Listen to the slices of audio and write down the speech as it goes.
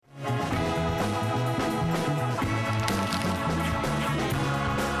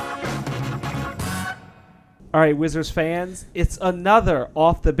All right, Wizards fans, it's another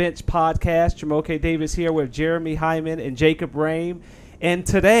Off the Bench podcast. Jamoke Davis here with Jeremy Hyman and Jacob Rame. And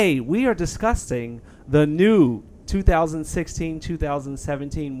today we are discussing the new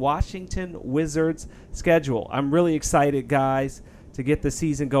 2016-2017 Washington Wizards schedule. I'm really excited, guys, to get the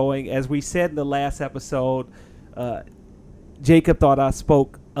season going. As we said in the last episode, Jacob thought I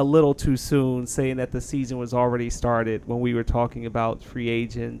spoke a little too soon, saying that the season was already started when we were talking about free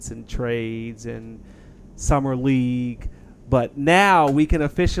agents and trades and summer league. But now we can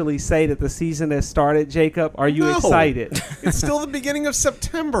officially say that the season has started. Jacob, are you excited? It's still the beginning of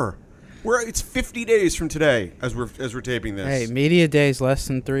September. It's 50 days from today as we're taping this. Hey, media day's less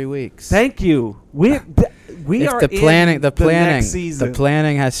than 3 weeks. Thank you. We are the planning. in the next season. The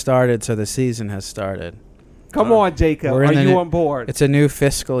planning has started, so the season has started. Come on, Jacob. Are you on board? It's a new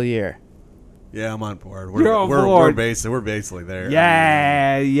fiscal year. Yeah, I'm on board. You're on board. We're basically there.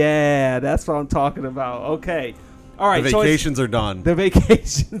 Yeah, that's what I'm talking about. Okay. All right. The vacations are done. The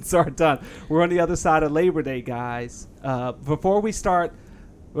vacations are done. We're on the other side of Labor Day, guys. Before we start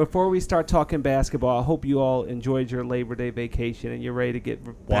talking basketball, I hope you all enjoyed your Labor Day vacation and you're ready to get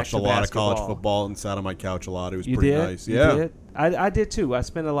back Watched to a lot basketball. of college football and sat on my couch a lot. It was You pretty did? nice. You Yeah. did? I did too. I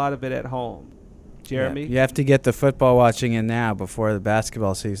spent a lot of it at home. Jeremy? Yeah. You have to get the football watching in now before the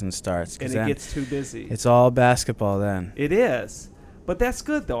basketball season starts. And it gets too busy. It's all basketball then. It is. But that's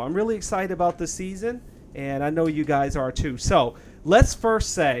good, though. I'm really excited about the season, and I know you guys are too. So let's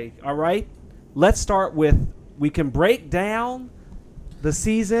first say, all right, let's start with we can break down the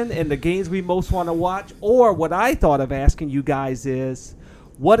season and the games we most want to watch, or what I thought of asking you guys is,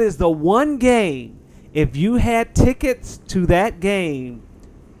 what is the one game, if you had tickets to that game,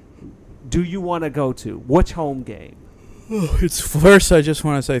 do you want to go to? Which home game? First, I just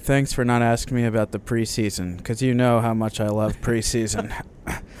want to say thanks for not asking me about the preseason, because you know how much I love preseason.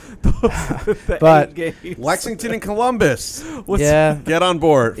 But Lexington and Columbus. Yeah, Get on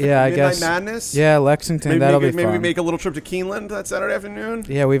board. Yeah, I guess. Midnight Madness. Yeah, Lexington. That'll be fun. Maybe we make a little trip to Keeneland that Saturday afternoon.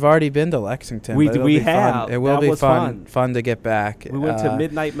 Yeah, we've already been to Lexington. We but it'll be have. Fun. It will That be was fun. Fun to get back. We went to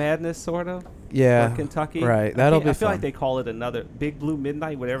Midnight Madness, sort of. Yeah, Kentucky. Right. That'll be I feel fun. like they call it another Big Blue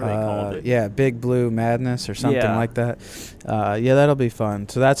Midnight, whatever they called it. Yeah, Big Blue Madness or something Yeah. like that. Yeah, that'll be fun.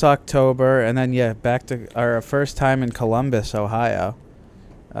 So that's October, and then back to our first time in Columbus, Ohio.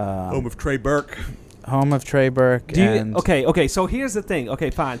 Home of Trey Burke. Home of Trey Burke. Okay. So here's the thing. Okay,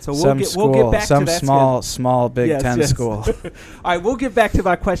 fine. So we'll get back to that. Small Big Ten school. All right, we'll get back to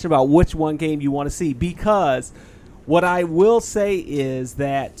my question about which one game you want to see, because what I will say is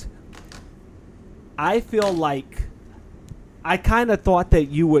that I feel like I kind of thought that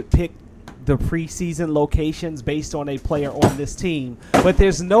you would pick the preseason locations based on a player on this team, but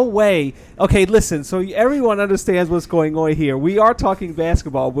there's no way. Okay, listen, so everyone understands what's going on here. We are talking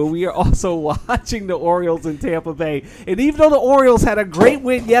basketball, but we are also watching the Orioles in Tampa Bay. And even though the Orioles had a great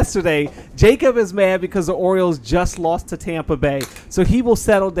win yesterday, Jacob is mad because the Orioles just lost to Tampa Bay. So he will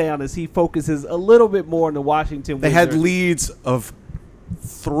settle down as he focuses a little bit more on the Washington Wizards. They had leads of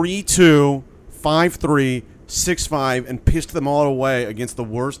 3-2, 5-3, 6-5, and pissed them all away against the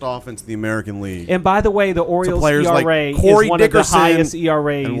worst offense in the American League. And by the way, the Orioles players ERA like is Corey one Dickerson of the highest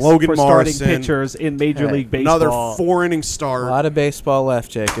ERAs and Logan for Morrison. starting pitchers in Major League Baseball. Another 4-inning A start. lot of baseball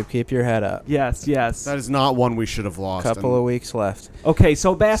left, Jacob. Keep your head up. Yes. That is not one we should have lost. Couple of weeks left. Okay,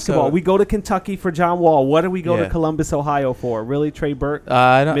 so basketball. So- We go to Kentucky for John Wall. What do we go to Yeah. Columbus, Ohio for? Really, Trey Burke?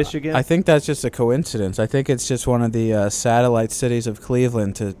 Michigan? I think that's just a coincidence. I think it's just one of the satellite cities of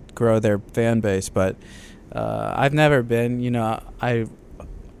Cleveland to grow their fan base. But I've never been. I'm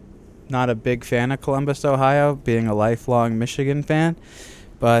not a big fan of Columbus, Ohio, being a lifelong Michigan fan.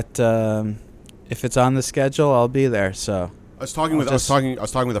 But if it's on the schedule, I'll be there. So I was talking with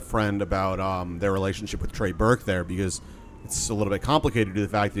a friend about their relationship with Trey Burke there, because it's a little bit complicated due to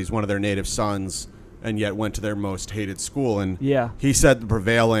the fact that he's one of their native sons and yet went to their most hated school. And he said the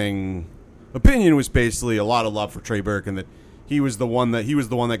prevailing opinion was basically a lot of love for Trey Burke, and that he was the one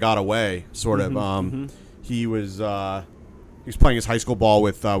that got away, sort of. He was playing his high school ball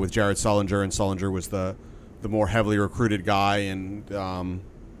with Jared Sullinger, and Sullinger was the more heavily recruited guy, and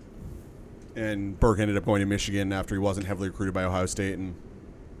Burke ended up going to Michigan after he wasn't heavily recruited by Ohio State, and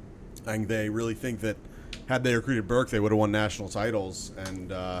I think they really think that had they recruited Burke, they would have won national titles,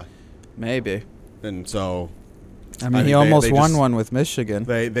 and maybe. And so, I mean, he almost won one with Michigan.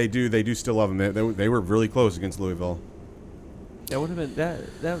 They do still love him. They were really close against Louisville. That would have been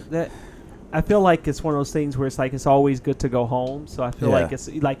that. I feel like it's one of those things where it's always good to go home. So I feel like it's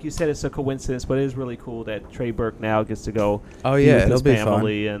like you said, it's a coincidence, but it is really cool that Trey Burke now gets to go. Oh yeah, with it'll his be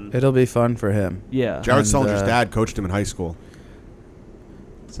family fun. And it'll be fun for him. Yeah, Jared Sullinger's dad coached him in high school.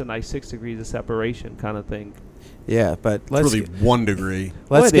 It's a nice 6 degrees of separation kind of thing. Yeah, but let's really 1 degree.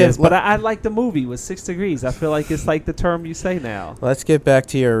 It is, but I like the movie with 6 degrees. I feel like it's like the term you say now. Let's get back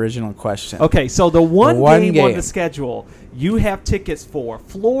to your original question. Okay, so the one game on the schedule you have tickets for,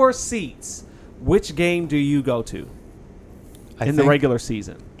 floor seats. Which game do you go to in the regular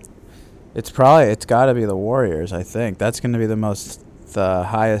season? It's got to be the Warriors, I think. That's going to be the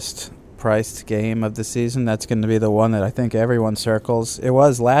highest priced game of the season. That's going to be the one that I think everyone circles. It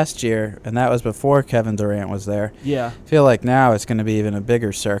was last year, and that was before Kevin Durant was there. Yeah. I feel like now it's going to be even a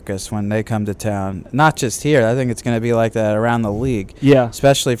bigger circus when they come to town. Not just here. I think it's going to be like that around the league. Yeah.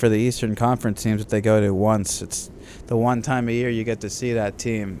 Especially for the Eastern Conference teams that they go to once. It's the one time a year you get to see that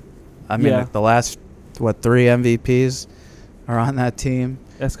team. I mean, the last, 3 MVPs are on that team.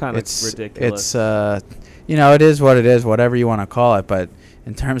 That's kind of ridiculous. It's, it is what it is, whatever you want to call it, but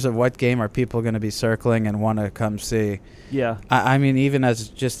in terms of what game are people going to be circling and want to come see? Yeah. I mean, even as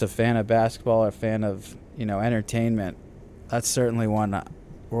just a fan of basketball or a fan of, entertainment, that's certainly one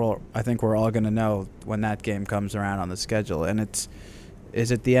I think we're all going to know when that game comes around on the schedule. And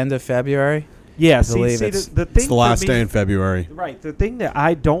is it the end of February? Yeah, the thing it's the last day in February. Right. The thing that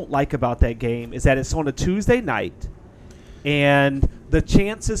I don't like about that game is that it's on a Tuesday night, and the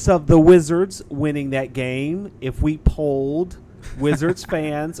chances of the Wizards winning that game, if we polled Wizards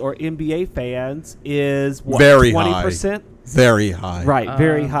fans or NBA fans, is what, very 20%? High. Very high. Right,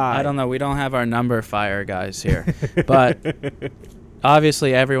 very high. I don't know. We don't have our number fire guys here. But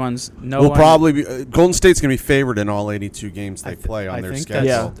obviously everyone's probably be Golden State's going to be favored in all 82 games they play on their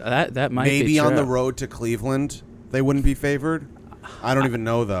schedule. That might maybe be true. On the road to Cleveland they wouldn't be favored. I don't even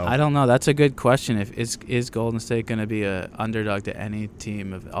know, though. I don't know. That's a good question. Is Golden State going to be a underdog to any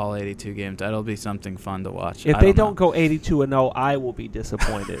team of all 82 games? That'll be something fun to watch. If they don't go 82-0, I will be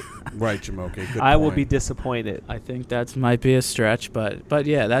disappointed. Right, Jamoke. Good I point. will be disappointed. I think that might be a stretch, but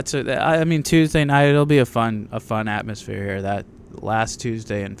yeah, I mean, Tuesday night it'll be a fun atmosphere here. That last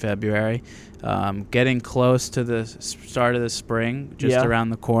Tuesday in February, getting close to the start of the spring, just around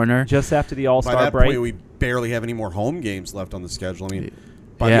the corner, just after the All-Star break. By that break. point, we barely have any more home games left on the schedule. I mean,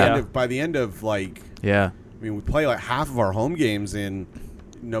 by the end of I mean, we play like half of our home games in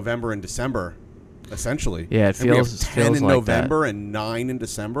November and December, essentially. Yeah, it feels. We have 10 feels in like November that. and 9 in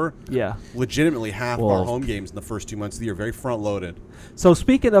December. Yeah, legitimately half of our home games in the first 2 months of the year, very front loaded. So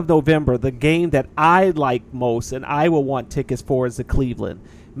speaking of November, the game that I like most and I will want tickets for is the Cleveland.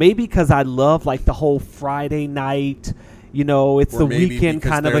 Maybe because I love like the whole Friday night. It's the weekend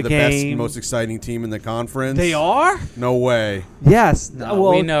kind of a game. They're the best, most exciting team in the conference. They are? No way. Yes. Well,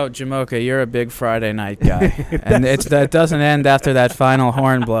 we know, Jamoke, you're a big Friday night guy. And that doesn't end after that final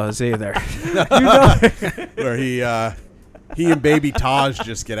horn blows either. Where he and Baby Taj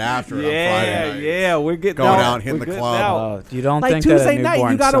just get after it on Friday night. Yeah, we're getting going out hitting the club. You don't like think Tuesday that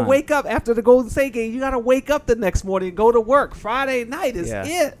night, you got to wake up after the Golden State game. You got to wake up the next morning and go to work. Friday night is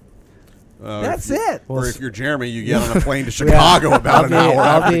it. That's it. Or if you're Jeremy, you get on a plane to Chicago about an hour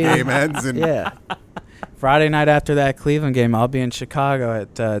after the game ends. And Friday night after that Cleveland game, I'll be in Chicago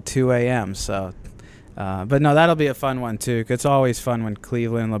at 2 a.m. So, but no, that'll be a fun one too. It's always fun when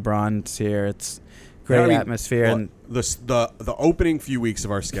Cleveland, LeBron's here. It's great atmosphere. Well, and the opening few weeks of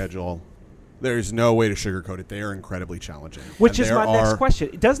our schedule, there's no way to sugarcoat it. They are incredibly challenging. Which is my next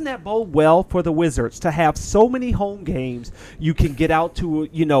question. Doesn't that bode well for the Wizards to have so many home games you can get out to,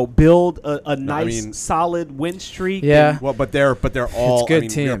 build a nice, solid win streak? Yeah. Well, but they're all good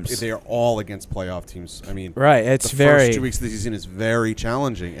teams. They are all against playoff teams. I mean, right. It's the very first 2 weeks of the season is very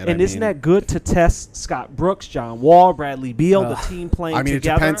challenging. And isn't that good to test Scott Brooks, John Wall, Bradley Beal, the team playing together? It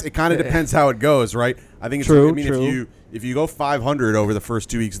depends. It kind of depends how it goes, right? I think it's true. If you go 500 over the first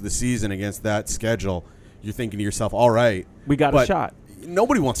 2 weeks of the season against that schedule, you're thinking to yourself, all right, we got a shot.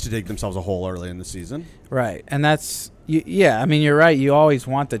 Nobody wants to dig themselves a hole early in the season. Right. And that's, I mean, you're right. You always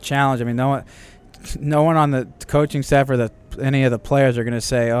want the challenge. I mean, no one on the coaching staff or any of the players are going to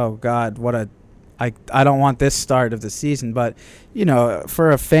say, oh, God, I don't want this start of the season. But,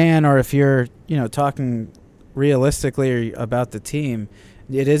 for a fan or if you're, talking realistically about the team,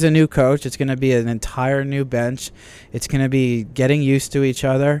 it is a new coach. It's going to be an entire new bench. It's going to be getting used to each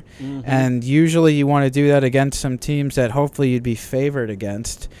other. Mm-hmm. And usually you want to do that against some teams that hopefully you'd be favored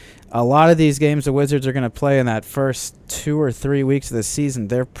against. A lot of these games the Wizards are going to play in that first 2 or 3 weeks of the season,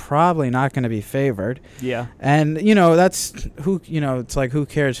 they're probably not going to be favored. Yeah. And, that's who, it's like who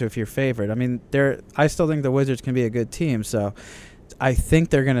cares if you're favored? I mean, I still think the Wizards can be a good team. So I think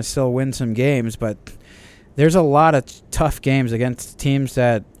they're going to still win some games, but there's a lot of tough games against teams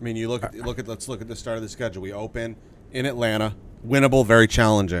that. I mean, let's look at the start of the schedule. We open in Atlanta, winnable, very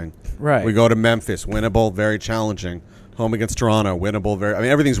challenging. Right. We go to Memphis, winnable, very challenging. Home against Toronto, winnable.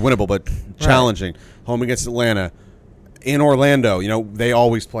 Everything's winnable, but challenging. Right. Home against Atlanta. In Orlando, they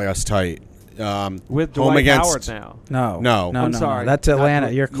always play us tight. With Dwight Howard now. No. I'm sorry. That's Atlanta.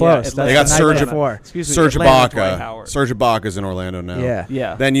 You're close. They got Serge Ibaka. Serge Ibaka's in Orlando now.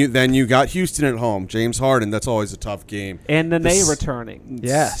 Yeah. Then you got Houston at home. James Harden. That's always a tough game. And Nene returning.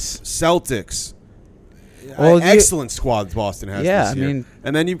 Yes. Celtics. Well, excellent squad Boston has this year.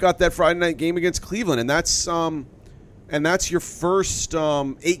 And then you've got that Friday night game against Cleveland, and that's your first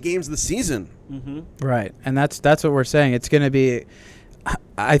 8 games of the season. Mm-hmm. Right, and that's what we're saying. It's going to be.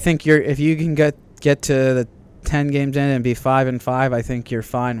 I think if you can get to the 10 games in and be 5-5, I think you're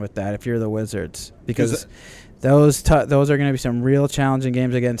fine with that if you're the Wizards, because those are going to be some real challenging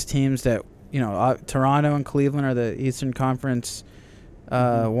games against teams that Toronto and Cleveland are the Eastern Conference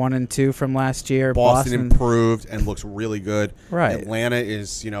 1 and 2 from last year. Boston improved and looks really good. Right, Atlanta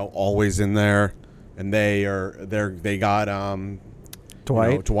is always in there, and they got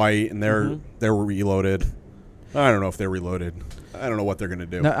Dwight, and they're reloaded. I don't know if they're reloaded. I don't know what they're going to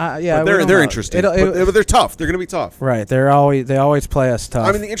do. But they're interesting. But they're tough. They're going to be tough. Right. They always play us tough.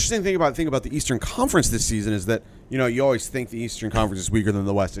 I mean, the interesting thing about the Eastern Conference this season is that you always think the Eastern Conference is weaker than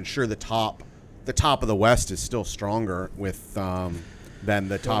the West, and sure, the top of the West is still stronger than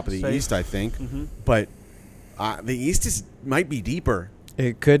the top of the East, I think. Mm-hmm. But the East might be deeper.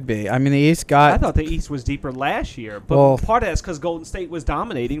 It could be. I mean, the East got... I thought the East was deeper last year. But part of that's because Golden State was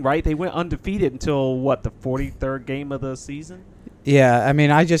dominating, right? They went undefeated until, the 43rd game of the season? Yeah, I mean,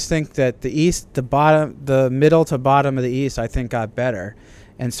 I just think that the East, the middle to bottom of the East, I think got better.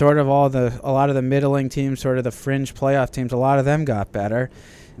 And sort of a lot of the middling teams, sort of the fringe playoff teams, a lot of them got better.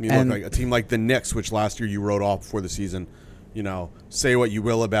 I mean, look, like a team like the Knicks, which last year you wrote off before the season, say what you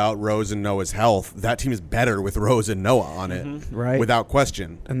will about Rose and Noah's health. That team is better with Rose and Noah on it, right? Without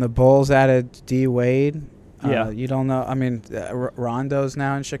question. And the Bulls added D. Wade. Yeah, you don't know. I mean, Rondo's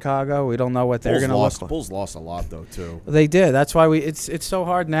now in Chicago. We don't know what they're going to look like. Bulls lost a lot though too. They did. That's why it's so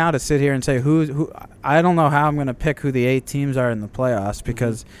hard now to sit here and say who. I don't know how I'm going to pick who the 8 teams are in the playoffs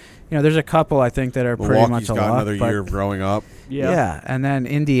because. There's a couple I think that are pretty much a got lock, another year of growing up. Yeah, and then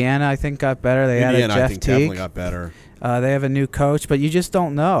Indiana I think got better. They added Jeff I think Teague. Definitely got better. They have a new coach, but you just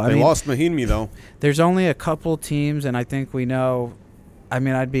don't know. They lost Mahinmi though. There's only a couple teams, and I think we know. I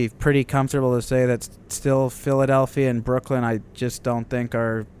mean, I'd be pretty comfortable to say that still Philadelphia and Brooklyn. I just don't think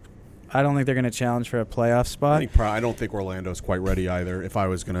are. I don't think they're going to challenge for a playoff spot. I don't think Orlando's quite ready either. If I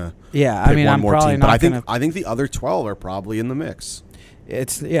was going to, I'm probably not. But I think the other 12 are probably in the mix. I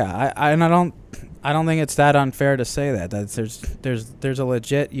don't think it's that unfair to say that there's a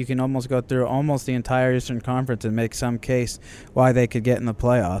legit. You can almost go through almost the entire Eastern Conference and make some case why they could get in the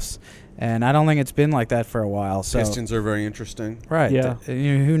playoffs, and I don't think it's been like that for a while. So Pistons are very interesting, right? Yeah.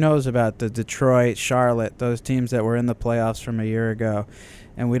 Who knows about the Detroit, Charlotte, those teams that were in the playoffs from a year ago,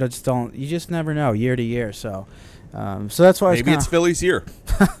 and we just don't. You just never know year to year. So that's why maybe it's Philly's year.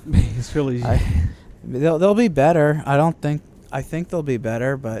 Maybe it's Philly's year. They'll be better. I think they'll be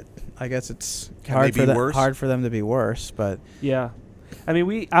better, but I guess it's hard for them to be worse. But yeah, I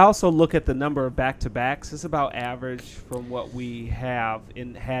mean, I also look at the number of back-to-backs. It's about average from what we had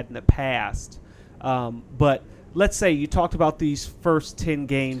in the past. But let's say you talked about these first 10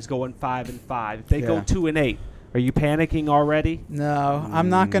 games going 5-5. If they go 2-8, are you panicking already? No, I'm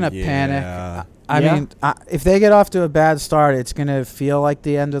not going to panic. I mean, if they get off to a bad start, it's going to feel like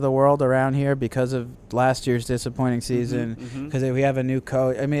the end of the world around here because of last year's disappointing season. Because we have a new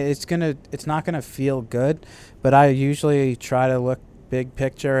coach. I mean, it's not going to feel good. But I usually try to look big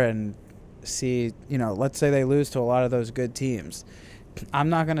picture and see. Let's say they lose to a lot of those good teams. I'm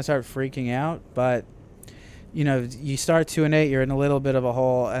not going to start freaking out, but. You start 2-8, you're in a little bit of a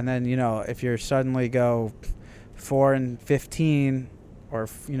hole, and then if you suddenly go 4-15. Or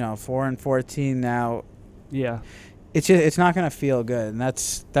 4-14 now. Yeah, it's not going to feel good, and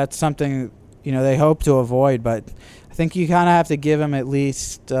that's something they hope to avoid. But I think you kind of have to give them at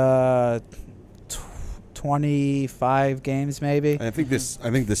least 25 games, maybe. And I think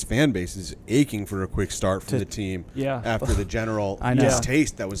this fan base is aching for a quick start from the team. Yeah. After the general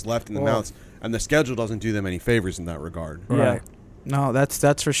distaste that was left in the mouths, and the schedule doesn't do them any favors in that regard. Right. No,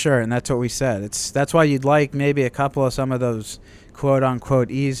 that's for sure, and that's what we said. That's why you'd like maybe a couple of some of those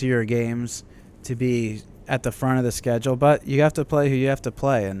quote-unquote easier games to be at the front of the schedule. But you have to play who you have to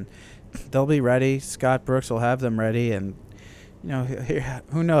play, and they'll be ready. Scott Brooks will have them ready, and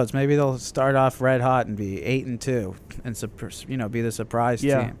who knows? Maybe they'll start off red hot and be 8-2 and be the surprise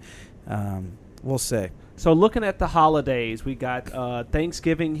team. We'll see. So looking at the holidays, we got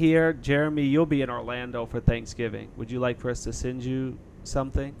Thanksgiving here. Jeremy, you'll be in Orlando for Thanksgiving. Would you like for us to send you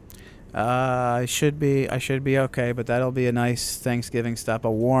something? I should be okay, but that'll be a nice Thanksgiving stop,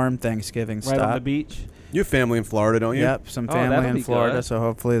 a warm Thanksgiving stop. Right on the beach? You have family in Florida, don't you? Yep, some family in Florida, good. so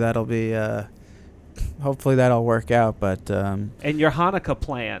hopefully that'll be hopefully that'll work out. But and your Hanukkah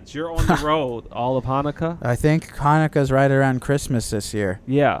plans? You're on the road all of Hanukkah? I think Hanukkah's right around Christmas this year.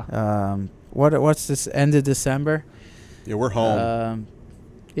 Yeah. What's this, end of December? Yeah, we're home.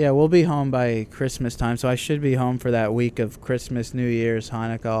 Yeah, we'll be home by Christmas time, so I should be home for that week of Christmas, New Year's,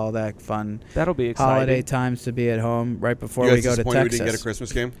 Hanukkah, all that fun. That'll be exciting. Holiday times to be at home right before you we go to Texas. We didn't get a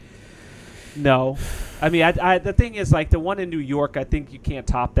Christmas game? No. I mean, the thing is, like, the one in New York, I think you can't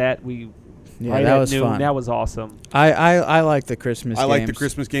top that. That was fun. That was awesome. I like the Christmas games. I like the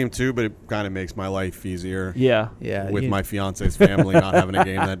Christmas game, too, but it kind of makes my life easier. Yeah. With my fiance's family not having a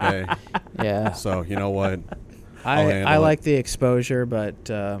game that day. Yeah. So, you know what? I like the exposure, but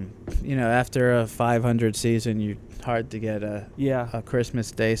after a 500 season, you're hard to get a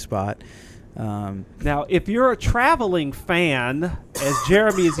Christmas Day spot. Now, if you're a traveling fan, as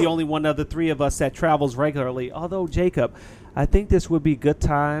Jeremy is the only one of the three of us that travels regularly, although Jacob, I think this would be a good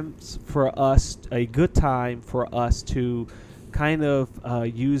time for us to kind of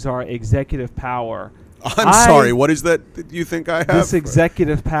use our executive power. I'm sorry, what is that you think I have? This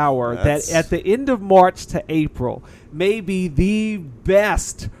executive power that at the end of March to April may be the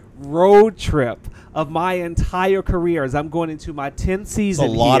best road trip of my entire career as I'm going into my 10th season.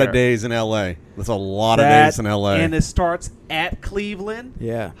 That's a lot of days in L.A. That's a lot of days in L.A. And it starts at Cleveland.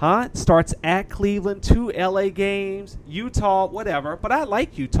 Yeah. It starts at Cleveland, 2 L.A. games, Utah, whatever. But I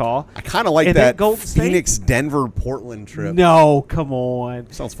like Utah. I kind of like that Phoenix, Denver, Portland trip. No, come on.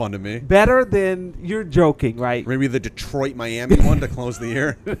 Sounds fun to me. Better than, you're joking, right? Maybe the Detroit, Miami one to close the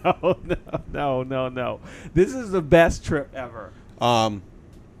year. No. This is the best trip ever.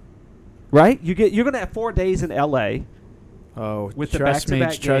 Right? You're going to have 4 days in L.A. Oh, with trust me,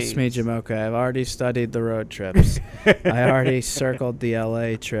 Jamocha. I've already studied the road trips. I already circled the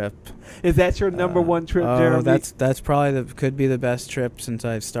L.A. trip. Is that your number one trip, Jeremy? That's probably could be the best trip since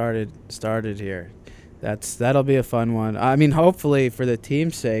I've started here. That'll be a fun one. I mean, hopefully for the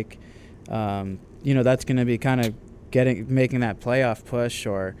team's sake, that's going to be kind of making that playoff push,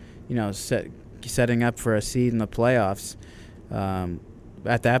 or setting up for a seed in the playoffs.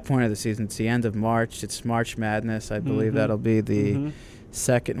 At that point of the season, it's the end of March. It's March Madness. I believe that'll be the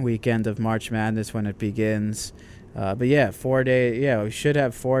second weekend of March Madness when it begins. But yeah, 4 days. Yeah, we should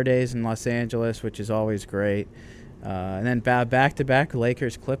have 4 days in Los Angeles, which is always great. And then back-to-back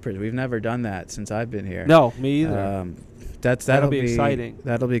Lakers Clippers. We've never done that since I've been here. No, me either. That'll be exciting.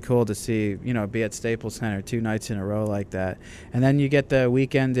 That'll be cool to see. Be at Staples Center 2 nights in a row like that. And then you get the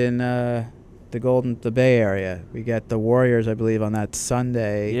weekend in the Bay Area. We get the Warriors, I believe, on that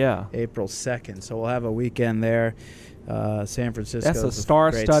Sunday, April 2nd. So we'll have a weekend there. San Francisco. That's a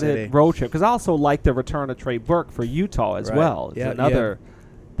star-studded road trip. Because I also like the return of Trey Burke for Utah as well. It's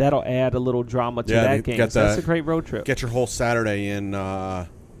that'll add a little drama to that game. So that's a great road trip. Get your whole Saturday in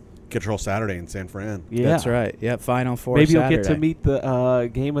San Fran. Yeah, that's right. Yeah, Final Four. Maybe Saturday. You'll get to meet the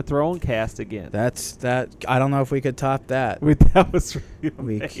Game of Thrones cast again. I don't know if we could top that. That was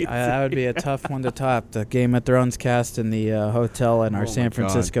really that would be a tough one to top. The Game of Thrones cast in the hotel in our San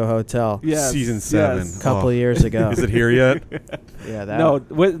Francisco hotel. Yes, season 7, a couple of years ago. Is it here yet? Yeah,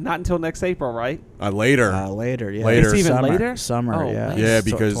 not until next April, right? Later. Later. Yeah, it's even later. Summer. Yeah. Yeah,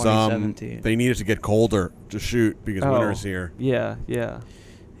 because they needed to get colder to shoot because winter's here. Yeah.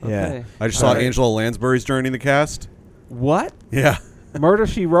 Okay. Yeah. I just saw Angela Lansbury's joining the cast. What? Yeah. Murder,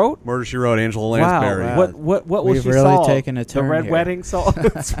 She Wrote? Murder, She Wrote, Angela Lansbury. Wow. What was she really solved? Taken a turn The Red here. Wedding solved?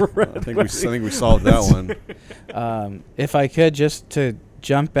 I think we solved that one. If I could, just to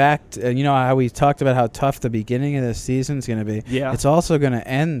jump back, how we talked about how tough the beginning of the season is going to be. Yeah. It's also going to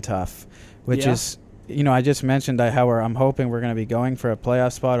end tough, which is, I just mentioned how I'm hoping we're going to be going for a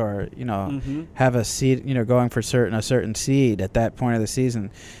playoff spot, or have a seed, going for a certain seed at that point of the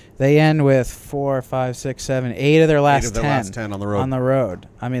season. They end with 4, 5, 6, 7, 8 of their last 10 on the road. On the road.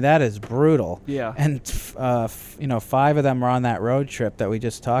 I mean, that is brutal. Yeah. And 5 of them are on that road trip that we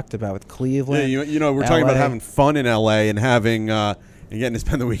just talked about with Cleveland. Yeah, we're talking about having fun in LA and having and getting to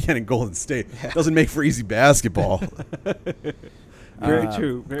spend the weekend in Golden State. Doesn't make for easy basketball. Very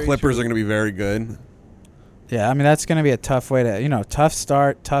true. Clippers are going to be very good. Yeah, I mean, that's going to be a tough way to, tough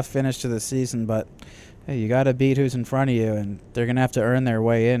start, tough finish to the season, but hey, you got to beat who's in front of you, and they're going to have to earn their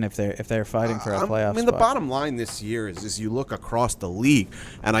way in if they're fighting for a playoff spot. I mean, the bottom line this year is you look across the league,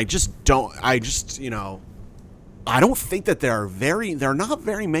 and I don't think that there are not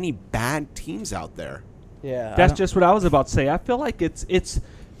very many bad teams out there. Yeah, that's just what I was about to say. I feel like is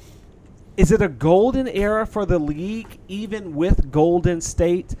it a golden era for the league, even with Golden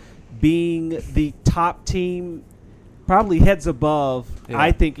State being the top team, probably heads above,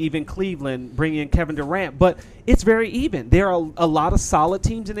 I think, even Cleveland, bringing in Kevin Durant. But it's very even. There are a lot of solid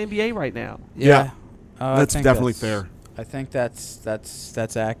teams in the NBA right now. Yeah. That's definitely fair. I think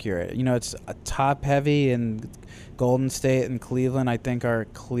that's accurate. You know, it's top heavy, and Golden State and Cleveland, I think, are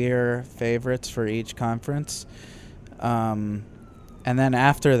clear favorites for each conference. And then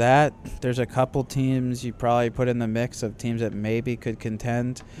after that, there's a couple teams you probably put in the mix of teams that maybe could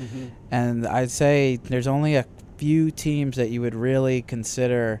contend. Mm-hmm. And I'd say there's only a few teams that you would really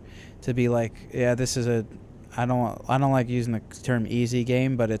consider to be like, yeah, this is I don't like using the term easy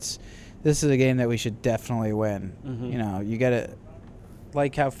game, but this is a game that we should definitely win. Mm-hmm. You know, you get it.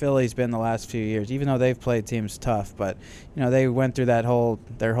 Like how Philly's been the last few years, even though they've played teams tough, but you know, they went through their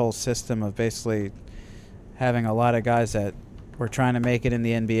whole system of basically having a lot of guys that were trying to make it in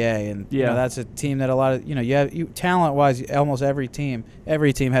the NBA, and you know, that's a team that a lot of talent-wise, almost every team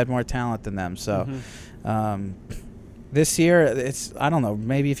had more talent than them. So this year, I don't know,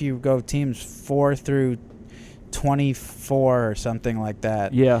 maybe if you go teams 4 through 24 or something like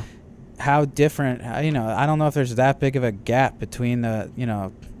that. Yeah. How different, I don't know if there's that big of a gap between the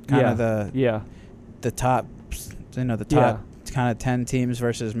top, the top kind of 10 teams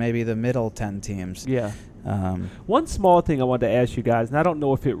versus maybe the middle 10 teams. Yeah. One small thing I wanted to ask you guys, and I don't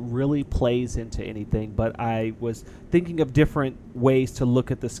know if it really plays into anything, but I was thinking of different ways to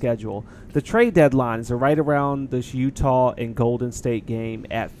look at the schedule. The trade deadlines are right around this Utah and Golden State game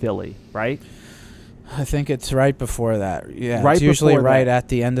at Philly, right? I think it's right before that. Yeah, right, it's usually right at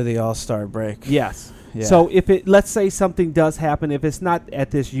the end of the All-Star break. Yes. Yeah. So let's say something does happen, if it's not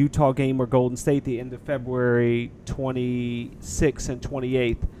at this Utah game or Golden State, the end of February 26th and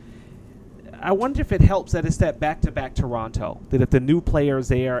 28th, I wonder if it helps that it's that back-to-back Toronto, that if the new players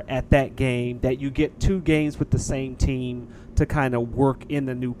there at that game, that you get 2 games with the same team to kind of work in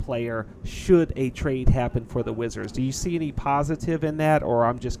the new player should a trade happen for the Wizards. Do you see any positive in that, or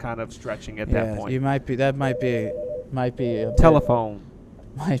I'm just kind of stretching at that point? That might be a telephone.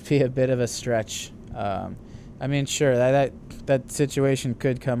 Might be a bit of a stretch. I mean, sure, that situation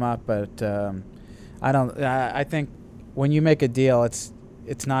could come up, but I think when you make a deal, it's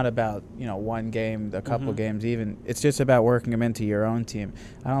not about one game, a couple games even. It's just about working them into your own team.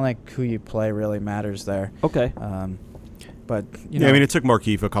 I don't think who you play really matters there. Okay. But I mean, it took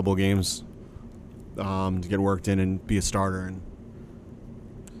Markieff a couple games to get worked in and be a starter, and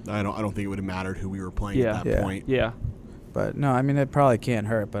I don't think it would have mattered who we were playing at that point. Yeah. But no, I mean, it probably can't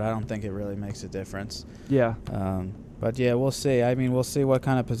hurt, but I don't think it really makes a difference. Yeah. But yeah, we'll see. I mean, we'll see what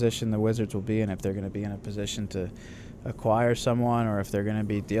kind of position the Wizards will be in, if they're going to be in a position to acquire someone or if they're going to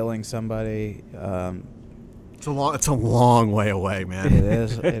be dealing somebody. It's a long way away, man. It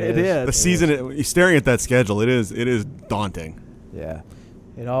is. It is. The season, staring at that schedule, it is daunting. Yeah,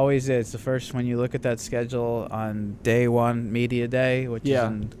 it always is. When you look at that schedule on day one, media day, which is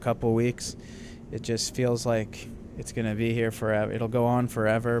in a couple weeks, it just feels like it's going to be here forever. It'll go on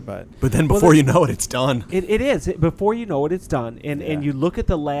forever, but then before you know it, it's done. It is. Before you know it, it's done. And you look at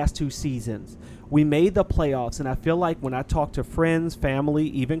the last 2 seasons, we made the playoffs, and I feel like when I talk to friends, family,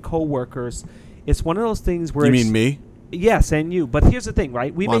 even coworkers, it's one of those things where you mean me? Yes, and you. But here's the thing,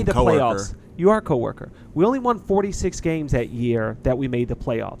 right? We made the playoffs. You are a coworker. We only won 46 games that year that we made the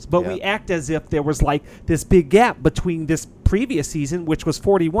playoffs. But we act as if there was like this big gap between this previous season, which was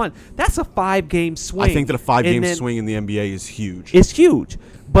 41. That's a 5-game swing. I think that a 5-game swing in the NBA is huge. It's huge.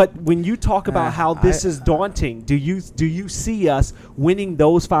 But when you talk about how this is daunting, do you see us winning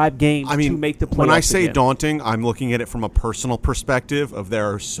those 5 games to make the playoffs? When I say daunting, I'm looking at it from a personal perspective of there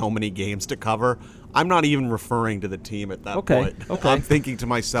are so many games to cover. I'm not even referring to the team at that point. Okay. I'm thinking to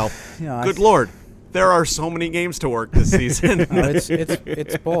myself, good Lord, there are so many games to work this season.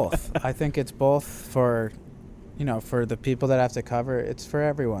 It's both. I think it's both for the people that have to cover. It's for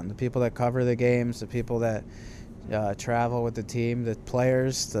everyone. The people that cover the games, the people that travel with the team, the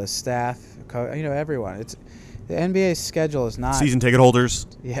players, the staff, everyone. It's the NBA schedule is not season ticket holders.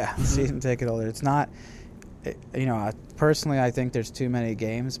 Yeah, season ticket holder. It's not. Personally, I think there's too many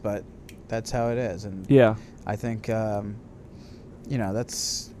games, but that's how it is, and I think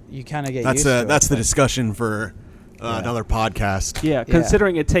that's you kind of get used to it. That's the discussion for another podcast. Yeah,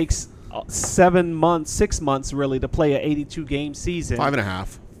 considering it takes 7 months, 6 months really to play an 82-game season.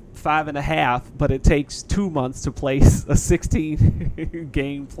 5.5. 5.5, but it takes 2 months to play a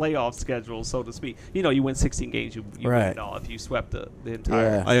 16-game playoff schedule, so to speak. You win 16 games, you win all if you swept the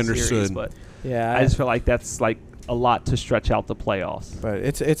entire I understood. series. But I just feel like that's like a lot to stretch out the playoffs. But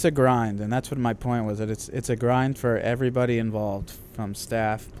it's a grind, and that's what my point was, that it's a grind for everybody involved, from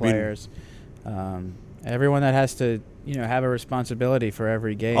staff, players. Everyone that has to, have a responsibility for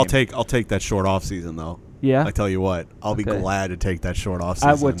every game. I'll take that short off season though. Yeah. I tell you what, I'll be glad to take that short off season.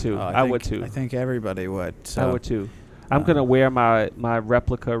 I would too. I would too. I think everybody would. So. I would too. I'm gonna wear my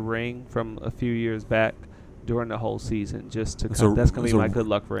replica ring from a few years back during the whole season, just to. That's gonna be my good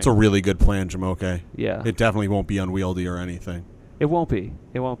luck ring. It's a really good plan, Jamoke. Yeah. It definitely won't be unwieldy or anything. It won't be.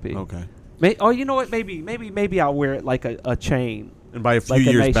 Okay. You know what? Maybe I'll wear it like a chain. And by a few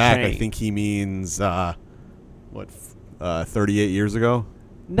years back, I think he means 38 years ago.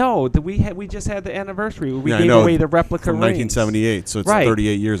 No, we just had the anniversary. We gave away the replica from rings. 1978, so it's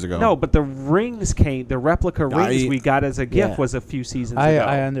 38 years ago. No, but the rings the replica rings we got as a gift was a few seasons ago.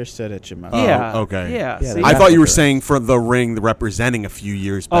 I understood it, Jamal. Yeah. Okay. Yeah. I thought you were saying for the ring representing a few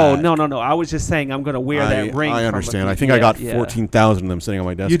years back. Oh, no. I was just saying I'm going to wear that ring. I understand. I think I got 14,000 of them sitting on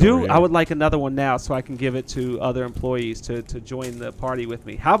my desk. You do? I would like another one now so I can give it to other employees to join the party with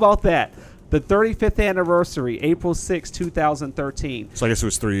me. How about that? The 35th anniversary, April 6, 2013. So I guess it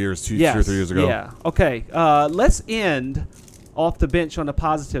was 3 years, two or 3 years ago. Yeah. Okay. Let's end off the bench on a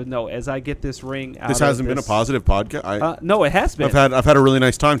positive note as I get this ring out. This hasn't been a positive podcast. No, it has been. I've had a really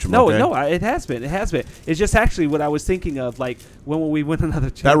nice time, Jamal. No, it has been. It has been. It's just actually what I was thinking of. Like, when will we win another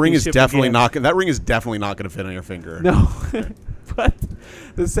championship? That ring is definitely again? That ring is definitely not going to fit on your finger. No. But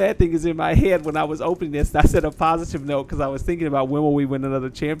the sad thing is, in my head when I was opening this, I said a positive note because I was thinking about when will we win another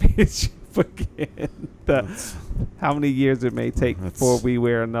championship again. How many years it may take before we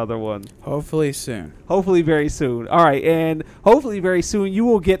wear another one. Hopefully soon. Hopefully very soon. All right, and hopefully very soon you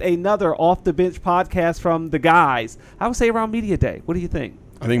will get another Off the Bench podcast from the guys. I would say around Media Day. What do you think?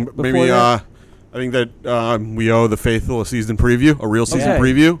 I think that we owe the faithful a season preview, a real season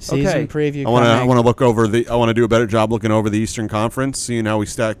preview. Season preview. I want to look over I want to do a better job looking over the Eastern Conference, seeing how we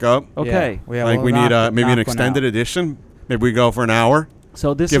stack up. Okay. I think we need maybe an extended edition. Maybe we go for an hour.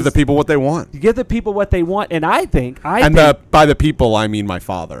 So give the people what they want. Give the people what they want, and I think by the people I mean my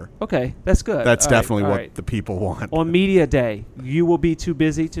father. Okay, that's good. That's definitely what the people want. On Media Day, you will be too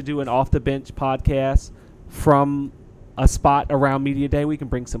busy to do an off the bench podcast from a spot around Media Day. We can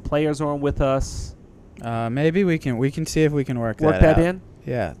bring some players on with us. Maybe we can see if we can work that out. in.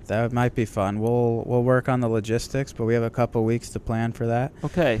 Yeah, that might be fun. We'll work on the logistics, but we have a couple weeks to plan for that.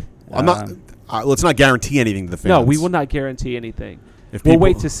 Okay. Let's not guarantee anything to the fans. No, we will not guarantee anything. We'll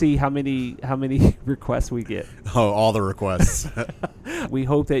wait to see how many requests we get. Oh, all the requests. We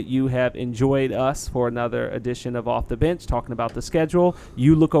hope that you have enjoyed us for another edition of Off the Bench, talking about the schedule.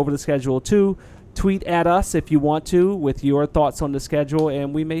 You look over the schedule too. Tweet at us if you want to with your thoughts on the schedule,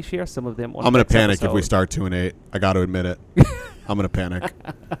 and we may share some of them. I'm going to panic if we start 2-8. I got to admit it. I'm going to panic.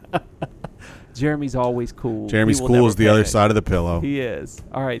 Jeremy's always cool. Jeremy's cool as the other side of the pillow. He is.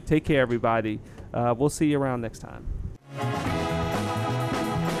 All right. Take care, everybody. We'll see you around next time.